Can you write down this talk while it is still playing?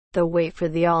The wait for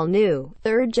the all-new,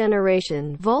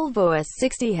 third-generation Volvo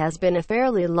S60 has been a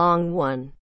fairly long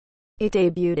one. It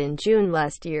debuted in June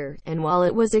last year, and while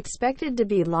it was expected to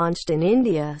be launched in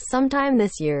India sometime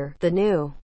this year, the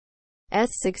new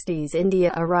S60's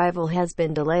India arrival has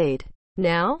been delayed.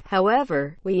 Now,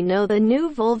 however, we know the new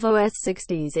Volvo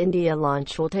S60's India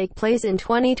launch will take place in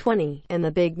 2020, and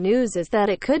the big news is that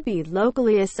it could be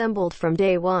locally assembled from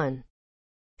day one.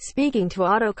 Speaking to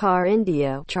Autocar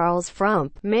India, Charles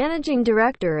Frump, managing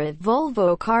director at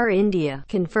Volvo Car India,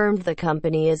 confirmed the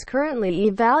company is currently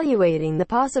evaluating the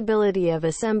possibility of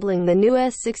assembling the new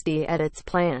S60 at its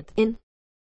plant in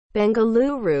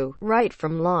Bengaluru right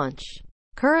from launch.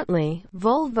 Currently,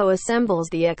 Volvo assembles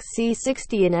the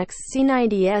XC60 and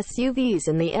XC90 SUVs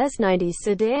and the S90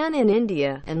 sedan in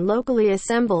India, and locally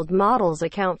assembled models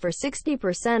account for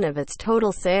 60% of its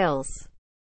total sales.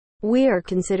 We are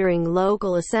considering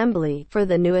local assembly for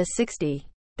the new S60.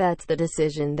 That's the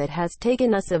decision that has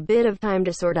taken us a bit of time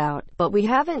to sort out, but we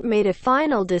haven't made a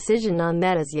final decision on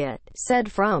that as yet,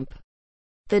 said Frump.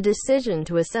 The decision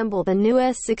to assemble the new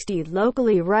S60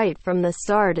 locally right from the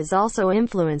start is also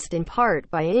influenced in part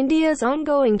by India's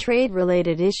ongoing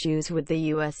trade-related issues with the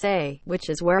USA, which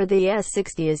is where the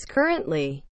S60 is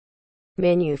currently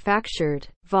manufactured.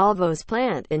 Volvo's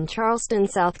plant in Charleston,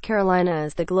 South Carolina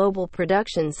is the global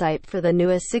production site for the new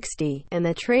S60, and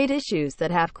the trade issues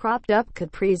that have cropped up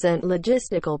could present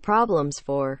logistical problems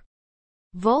for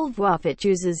Volvo if it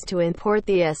chooses to import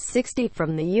the S60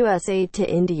 from the USA to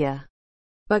India.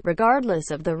 But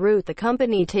regardless of the route the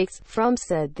company takes, Frump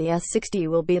said the S60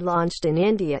 will be launched in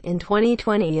India in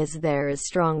 2020 as there is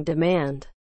strong demand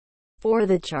for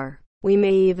the car. We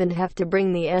may even have to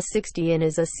bring the S60 in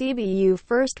as a CBU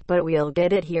first, but we'll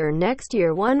get it here next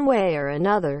year one way or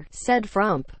another, said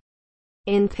Frump.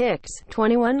 In pics,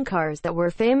 21 cars that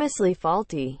were famously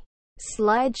faulty.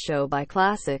 Slideshow by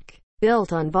Classic.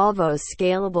 Built on Volvo's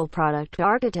scalable product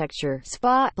architecture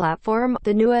Spot platform,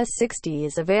 the new S60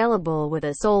 is available with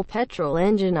a sole petrol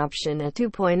engine option, a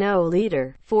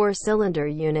 2.0-liter, four-cylinder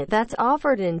unit that's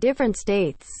offered in different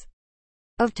states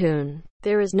of tune.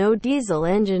 There is no diesel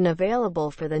engine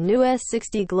available for the new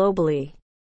S60 globally.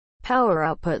 Power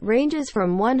output ranges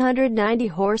from 190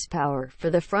 horsepower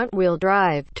for the front-wheel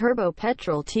drive turbo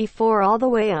petrol T4 all the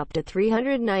way up to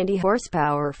 390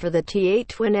 horsepower for the T8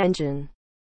 twin engine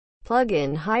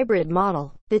plug-in hybrid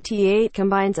model. The T8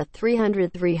 combines a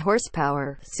 303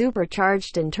 horsepower,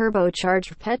 supercharged and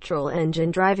turbocharged petrol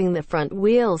engine driving the front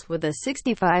wheels with a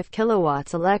 65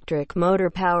 kilowatts electric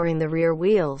motor powering the rear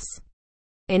wheels.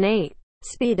 An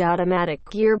 8-speed automatic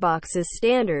gearbox is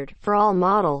standard for all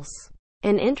models.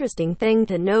 An interesting thing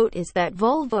to note is that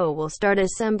Volvo will start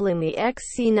assembling the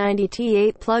XC90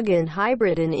 T8 plug-in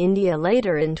hybrid in India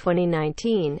later in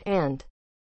 2019, and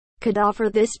could offer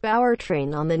this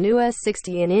powertrain on the new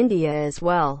S60 in India as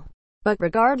well. But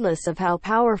regardless of how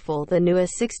powerful the new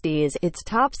S60 is, its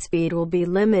top speed will be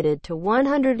limited to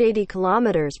 180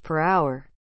 km per hour.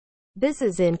 This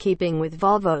is in keeping with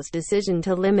Volvo's decision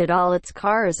to limit all its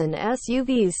cars and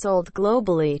SUVs sold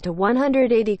globally to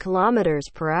 180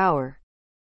 km per hour.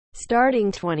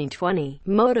 Starting 2020,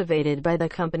 motivated by the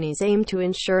company's aim to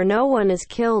ensure no one is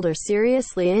killed or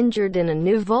seriously injured in a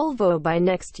new Volvo by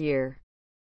next year.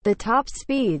 The top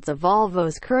speeds of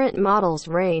Volvo's current models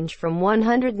range from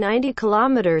 190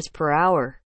 km per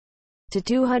hour to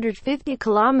 250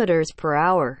 km per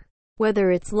hour.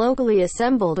 Whether it's locally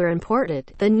assembled or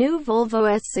imported, the new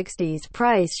Volvo S60's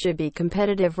price should be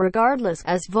competitive regardless,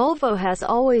 as Volvo has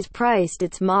always priced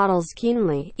its models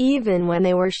keenly, even when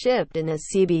they were shipped in as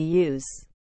CBUs.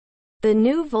 The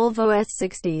new Volvo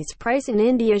S60's price in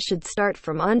India should start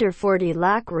from under 40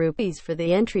 lakh rupees for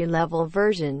the entry-level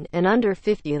version, and under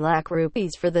 50 lakh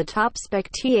rupees for the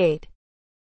top-spec T8.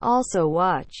 Also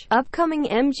watch upcoming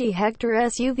MG Hector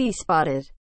SUV spotted.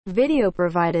 Video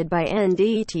provided by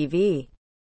NDTV.